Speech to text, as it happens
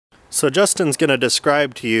So Justin's going to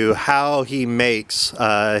describe to you how he makes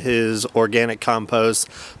his organic compost,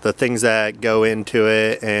 the things that go into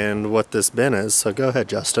it, and what this bin is. So go ahead,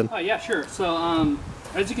 Justin. Yeah, sure. So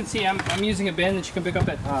as you can see, I'm using a bin that you can pick up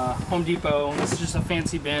at Home Depot. This is just a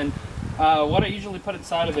fancy bin. What I usually put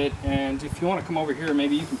inside of it, and if you want to come over here,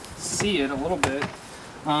 maybe you can see it a little bit.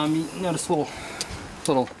 You notice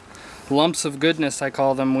little lumps of goodness, I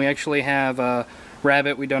call them. We actually have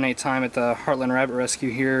rabbit. We donate time at the Heartland Rabbit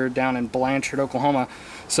Rescue here down in Blanchard, Oklahoma.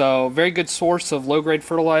 So very good source of low-grade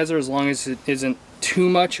fertilizer as long as it isn't too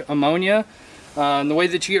much ammonia. And the way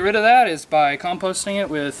that you get rid of that is by composting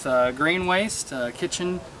it with green waste,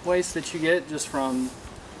 kitchen waste that you get just from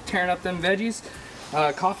tearing up them veggies.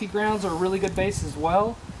 Coffee grounds are a really good base as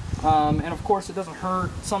well. And of course it doesn't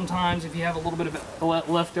hurt sometimes if you have a little bit of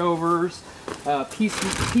leftovers,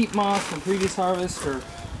 peat moss from previous harvest, or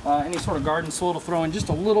any sort of garden soil to throw in just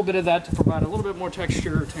a little bit of that to provide a little bit more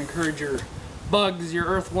texture to encourage your bugs, your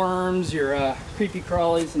earthworms, your creepy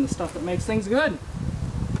crawlies, and the stuff that makes things good.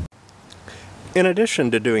 In addition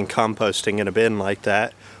to doing composting in a bin like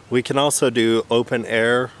that, we can also do open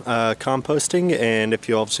air composting, and if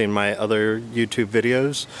you all have seen my other YouTube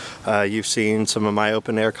videos, you've seen some of my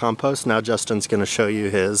open air compost. Now Justin's going to show you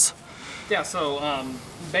his. Yeah, so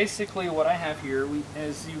basically what I have here,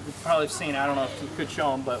 as you've probably seen, I don't know if you could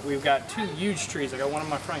show them, but we've got two huge trees. I got one in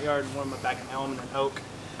my front yard and one in my back, an elm and an oak.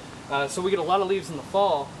 So we get a lot of leaves in the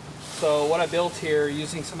fall. So what I built here,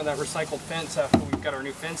 using some of that recycled fence after we've got our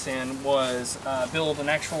new fence in, was build an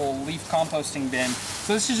actual leaf composting bin.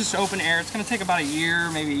 So this is just open air. It's going to take about a year,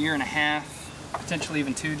 maybe a year and a half, potentially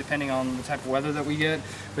even two, depending on the type of weather that we get,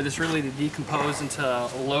 for this really to decompose into a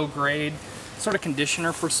low-grade sort of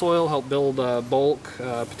conditioner for soil, help build bulk,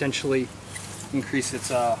 potentially increase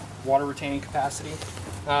its water retaining capacity.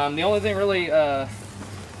 The only thing really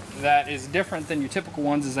that is different than your typical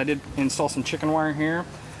ones is I did install some chicken wire here.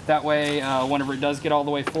 That way, whenever it does get all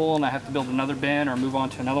the way full and I have to build another bin or move on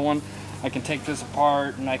to another one, I can take this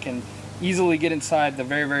apart and I can easily get inside the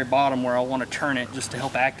very, very bottom where I want to turn it just to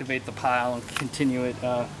help activate the pile and continue it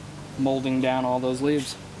molding down all those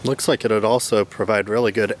leaves. Looks like it would also provide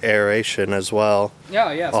really good aeration as well.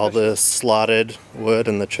 Yeah. All the slotted wood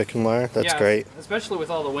and the chicken wire. That's great. Especially with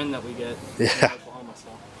all the wind that we get in Oklahoma. So.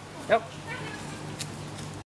 Yep.